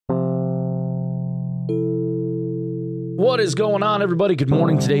What is going on, everybody? Good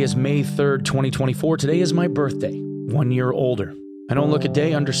morning. Today is May 3rd, 2024. Today is my birthday. 1 year older. I don't look a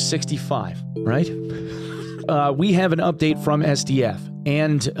day under 65, right? We have an update from SDF,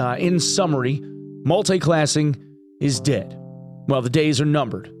 and in summary, multiclassing is dead. Well, the days are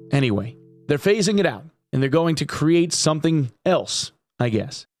numbered. Anyway, they're phasing it out, and they're going to create something else, I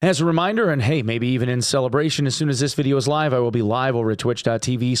guess. As a reminder, and hey, maybe even in celebration, as soon as this video is live, I will be live over at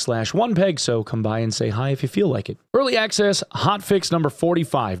twitch.tv/Onepeg, so come by and say hi if you feel like it. Early access, hotfix number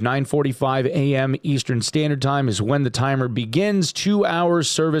 45, 9:45 a.m. Eastern Standard Time is when the timer begins. 2 hours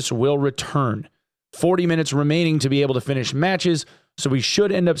service will return. 40 minutes remaining to be able to finish matches, so we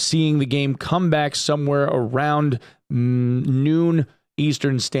should end up seeing the game come back somewhere around noon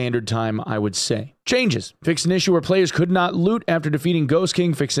Eastern Standard Time, I would say. Changes. Fix an issue where players could not loot after defeating Ghost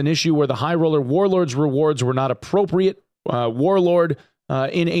King. Fix an issue where the High Roller Warlord's rewards were not appropriate. Warlord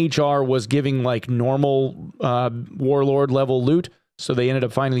in HR was giving like normal Warlord level loot, so they ended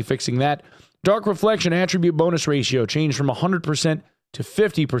up finally fixing that. Dark Reflection attribute bonus ratio changed from 100% to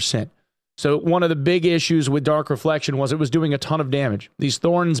 50%. So one of the big issues with Dark Reflection was it was doing a ton of damage. These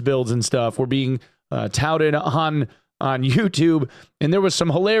Thorns builds and stuff were being touted on YouTube, and there was some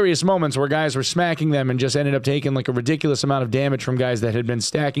hilarious moments where guys were smacking them and just ended up taking like a ridiculous amount of damage from guys that had been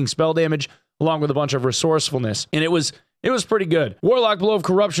stacking spell damage along with a bunch of resourcefulness, and it was pretty good. Warlock Blow of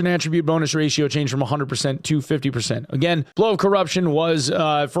Corruption attribute bonus ratio changed from 100% to 50%. Again, Blow of Corruption was,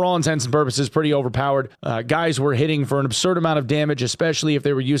 for all intents and purposes, pretty overpowered. Guys were hitting for an absurd amount of damage, especially if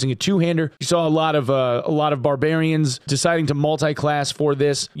they were using a two-hander. You saw a lot of barbarians deciding to multi-class for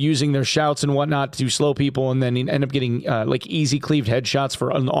this, using their shouts and whatnot to slow people, and then end up getting like easy cleaved headshots for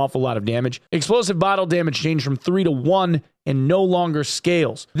an awful lot of damage. Explosive bottle damage changed from 3 to 1 and no longer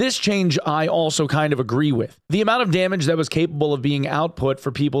scales. This change I also kind of agree with. The amount of damage that was capable of being output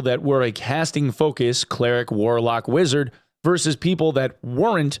for people that were a casting focus, cleric, warlock, wizard, versus people that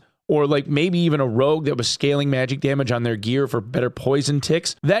weren't, or like maybe even a rogue that was scaling magic damage on their gear for better poison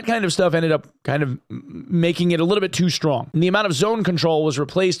ticks, that kind of stuff ended up kind of making it a little bit too strong. And the amount of zone control was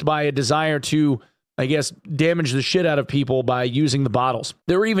replaced by a desire to, I guess, damage the shit out of people by using the bottles.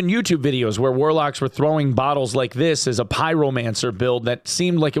 There were even YouTube videos where warlocks were throwing bottles like this as a pyromancer build that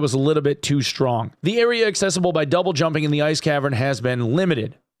seemed like it was a little bit too strong. The area accessible by double jumping in the ice cavern has been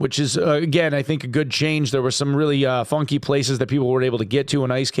limited, which is, again, I think a good change. There were some really funky places that people were able to get to an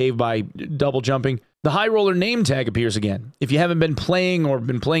ice cave by double jumping. The High Roller name tag appears again. If you haven't been playing or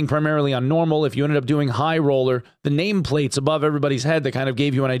been playing primarily on normal, if you ended up doing High Roller, the nameplates above everybody's head that kind of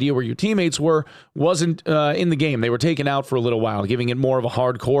gave you an idea where your teammates were wasn't in the game. They were taken out for a little while, giving it more of a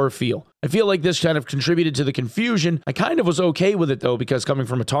hardcore feel. I feel like this kind of contributed to the confusion. I kind of was okay with it, though, because coming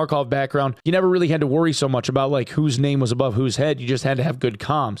from a Tarkov background, you never really had to worry so much about like whose name was above whose head. You just had to have good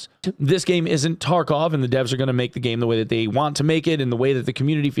comms. This game isn't Tarkov, and the devs are going to make the game the way that they want to make it and the way that the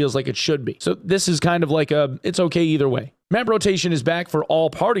community feels like it should be. So this is kind of like it's okay either way. Map rotation is back for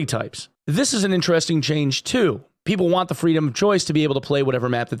all party types. This is an interesting change, too. People want the freedom of choice to be able to play whatever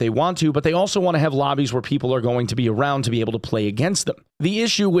map that they want to, but they also want to have lobbies where people are going to be around to be able to play against them. The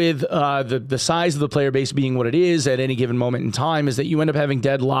issue with the size of the player base being what it is at any given moment in time is that you end up having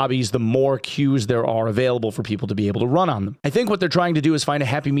dead lobbies the more queues there are available for people to be able to run on them. I think what they're trying to do is find a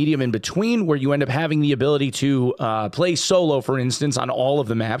happy medium in between where you end up having the ability to play solo, for instance, on all of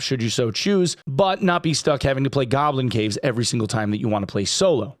the maps, should you so choose, but not be stuck having to play Goblin Caves every single time that you want to play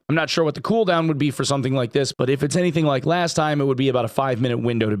solo. I'm not sure what the cooldown would be for something like this, but if it's anything like last time, it would be about a 5-minute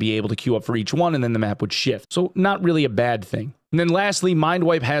window to be able to queue up for each one, and then the map would shift. So not really a bad thing. And then lastly, Mind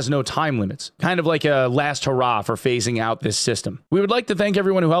Wipe has no time limits, kind of like a last hurrah for phasing out this system. We would like to thank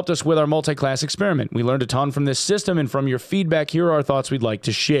everyone who helped us with our multi-class experiment. We learned a ton from this system, and from your feedback, here are our thoughts we'd like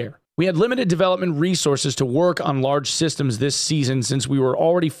to share. We had limited development resources to work on large systems this season since we were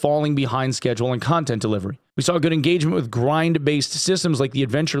already falling behind schedule and content delivery. We saw good engagement with grind-based systems like the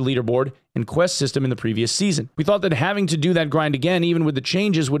Adventure Leaderboard and Quest system in the previous season. We thought that having to do that grind again, even with the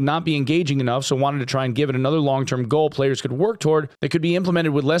changes, would not be engaging enough, so wanted to try and give it another long-term goal players could work toward that could be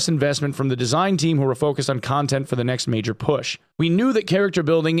implemented with less investment from the design team who were focused on content for the next major push. We knew that character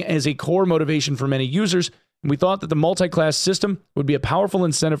building is a core motivation for many users, and we thought that the multi-class system would be a powerful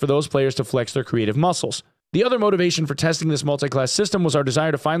incentive for those players to flex their creative muscles. The other motivation for testing this multi-class system was our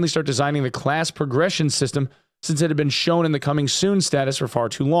desire to finally start designing the class progression system, since it had been shown in the coming soon status for far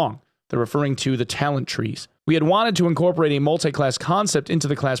too long. They're referring to the talent trees. We had wanted to incorporate a multi-class concept into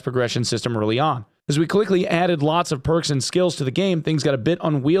the class progression system early on. As we quickly added lots of perks and skills to the game, things got a bit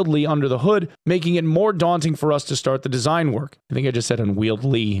unwieldy under the hood, making it more daunting for us to start the design work. I think I just said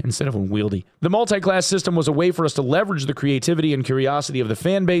unwieldy instead of unwieldy. The multi-class system was a way for us to leverage the creativity and curiosity of the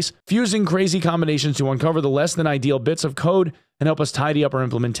fan base, fusing crazy combinations to uncover the less than ideal bits of code and help us tidy up our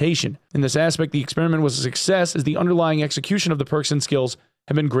implementation. In this aspect, the experiment was a success as the underlying execution of the perks and skills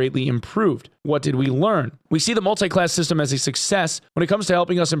have been greatly improved. What did we learn? We see the multi-class system as a success when it comes to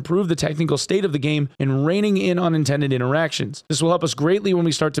helping us improve the technical state of the game and reining in unintended interactions. This will help us greatly when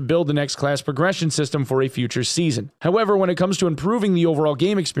we start to build the next class progression system for a future season. However, when it comes to improving the overall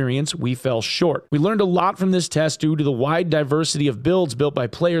game experience, we fell short. We learned a lot from this test due to the wide diversity of builds built by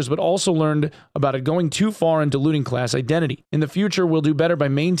players, but also learned about it going too far and diluting class identity. In the future, we'll do better by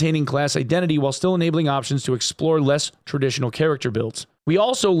maintaining class identity while still enabling options to explore less traditional character builds. We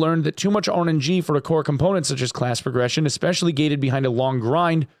also learned that too much RNG for a core component such as class progression, especially gated behind a long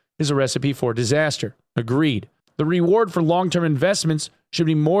grind, is a recipe for disaster. Agreed. The reward for long-term investments should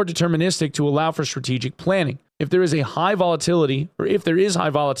be more deterministic to allow for strategic planning. If there is high volatility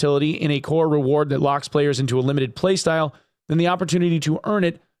in a core reward that locks players into a limited playstyle, then the opportunity to earn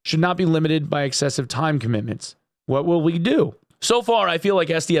it should not be limited by excessive time commitments. What will we do? So far, I feel like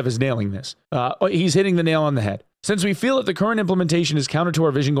SDF is nailing this. He's hitting the nail on the head. Since we feel that the current implementation is counter to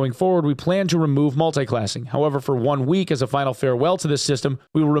our vision going forward, we plan to remove multiclassing. However, for 1 week as a final farewell to this system,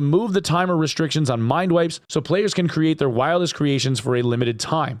 we will remove the timer restrictions on mind wipes so players can create their wildest creations for a limited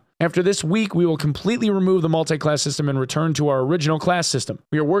time. After this week, we will completely remove the multi-class system and return to our original class system.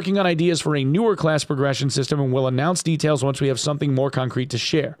 We are working on ideas for a newer class progression system and will announce details once we have something more concrete to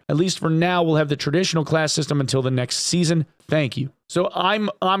share. At least for now, we'll have the traditional class system until the next season. Thank you. So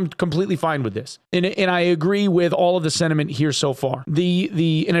I'm completely fine with this. And I agree with all of the sentiment here so far.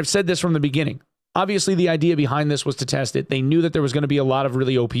 And I've said this from the beginning. Obviously, the idea behind this was to test it. They knew that there was going to be a lot of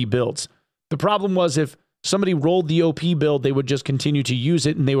really OP builds. The problem was if somebody rolled the OP build, they would just continue to use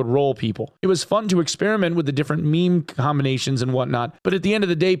it and they would roll people. It was fun to experiment with the different meme combinations and whatnot, but at the end of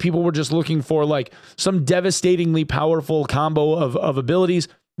the day, people were just looking for like some devastatingly powerful combo of abilities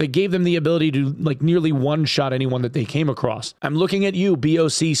that gave them the ability to like nearly one-shot anyone that they came across. I'm looking at you,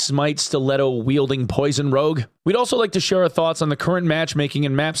 BOC Smite Stiletto-wielding Poison Rogue. We'd also like to share our thoughts on the current matchmaking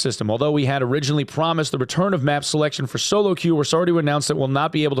and map system. Although we had originally promised the return of map selection for solo queue, we're sorry to announce that we'll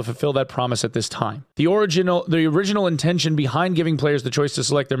not be able to fulfill that promise at this time. The original intention behind giving players the choice to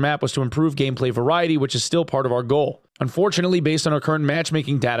select their map was to improve gameplay variety, which is still part of our goal. Unfortunately, based on our current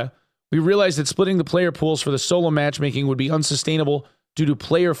matchmaking data, we realized that splitting the player pools for the solo matchmaking would be unsustainable due to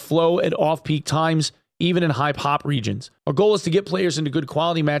player flow at off-peak times, even in high pop regions. Our goal is to get players into good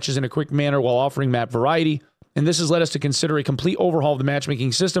quality matches in a quick manner while offering map variety, and this has led us to consider a complete overhaul of the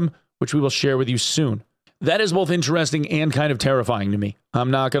matchmaking system, which we will share with you soon. That is both interesting and kind of terrifying to me. I'm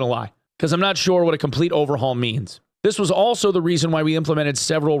not going to lie, because I'm not sure what a complete overhaul means. This was also the reason why we implemented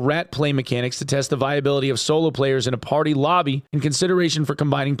several rat play mechanics to test the viability of solo players in a party lobby in consideration for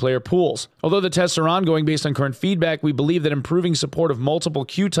combining player pools. Although the tests are ongoing based on current feedback, we believe that improving support of multiple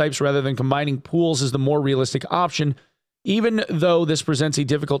queue types rather than combining pools is the more realistic option, even though this presents a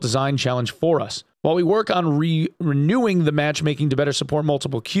difficult design challenge for us. While we work on renewing the matchmaking to better support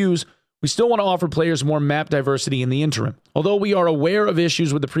multiple queues, we still want to offer players more map diversity in the interim. Although we are aware of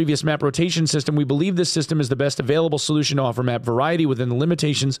issues with the previous map rotation system, we believe this system is the best available solution to offer map variety within the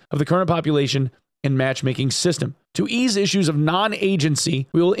limitations of the current population and matchmaking system. To ease issues of non-agency,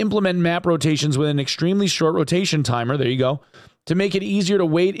 we will implement map rotations with an extremely short rotation timer, there you go, to make it easier to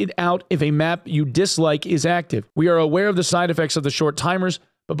wait it out if a map you dislike is active. We are aware of the side effects of the short timers,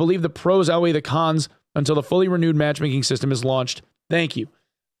 but believe the pros outweigh the cons until the fully renewed matchmaking system is launched. Thank you.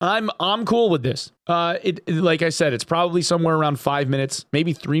 I'm cool with this. Like I said, it's probably somewhere around 5 minutes,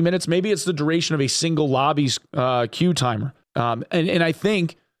 maybe 3 minutes. Maybe it's the duration of a single lobby's queue timer. And I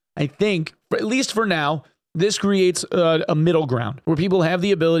think, at least for now, this creates a middle ground where people have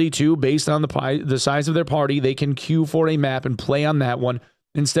the ability to, based on the size of their party, they can queue for a map and play on that one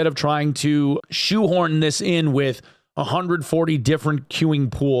instead of trying to shoehorn this in with 140 different queuing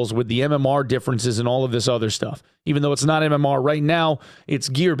pools with the MMR differences and all of this other stuff. Even though it's not MMR right now, it's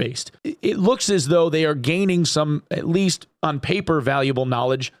gear-based. It looks as though they are gaining some, at least on paper, valuable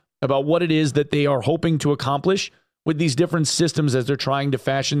knowledge about what it is that they are hoping to accomplish with these different systems as they're trying to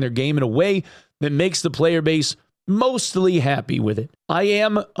fashion their game in a way that makes the player base mostly happy with it. I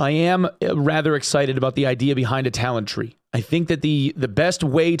am rather excited about the idea behind a talent tree. I think that the best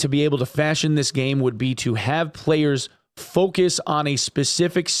way to be able to fashion this game would be to have players focus on a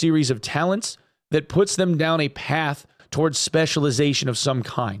specific series of talents that puts them down a path towards specialization of some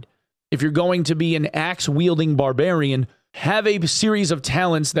kind. If you're going to be an axe-wielding barbarian, have a series of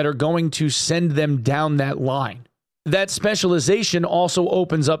talents that are going to send them down that line. That specialization also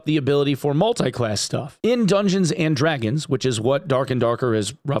opens up the ability for multi-class stuff. In Dungeons and Dragons, which is what Dark and Darker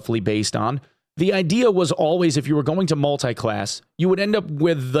is roughly based on, the idea was always if you were going to multi-class, you would end up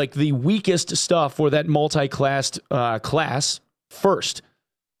with like the weakest stuff for that multi-classed class first.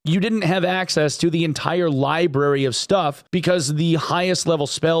 You didn't have access to the entire library of stuff because the highest level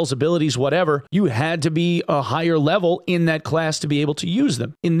spells, abilities, whatever, you had to be a higher level in that class to be able to use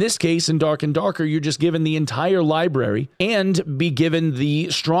them. In this case, in Dark and Darker, you're just given the entire library and be given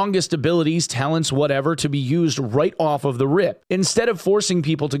the strongest abilities, talents, whatever, to be used right off of the rip. Instead of forcing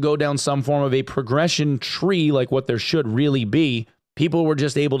people to go down some form of a progression tree like what there should really be, people were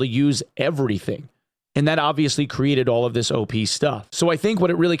just able to use everything. And that obviously created all of this OP stuff. So I think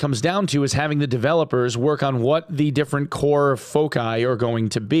what it really comes down to is having the developers work on what the different core foci are going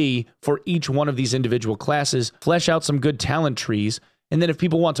to be for each one of these individual classes, flesh out some good talent trees, and then if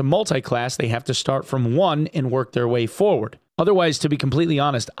people want to multi-class, they have to start from one and work their way forward. Otherwise, to be completely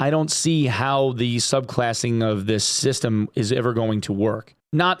honest, I don't see how the subclassing of this system is ever going to work.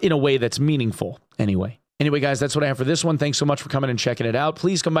 Not in a way that's meaningful, anyway. Anyway, guys, that's what I have for this one. Thanks so much for coming and checking it out.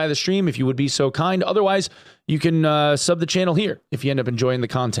 Please come by the stream if you would be so kind. Otherwise, you can sub the channel here if you end up enjoying the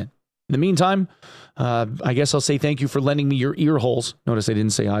content. In the meantime, I guess I'll say thank you for lending me your ear holes. Notice I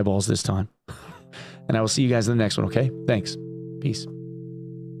didn't say eyeballs this time. And I will see you guys in the next one, okay? Thanks. Peace.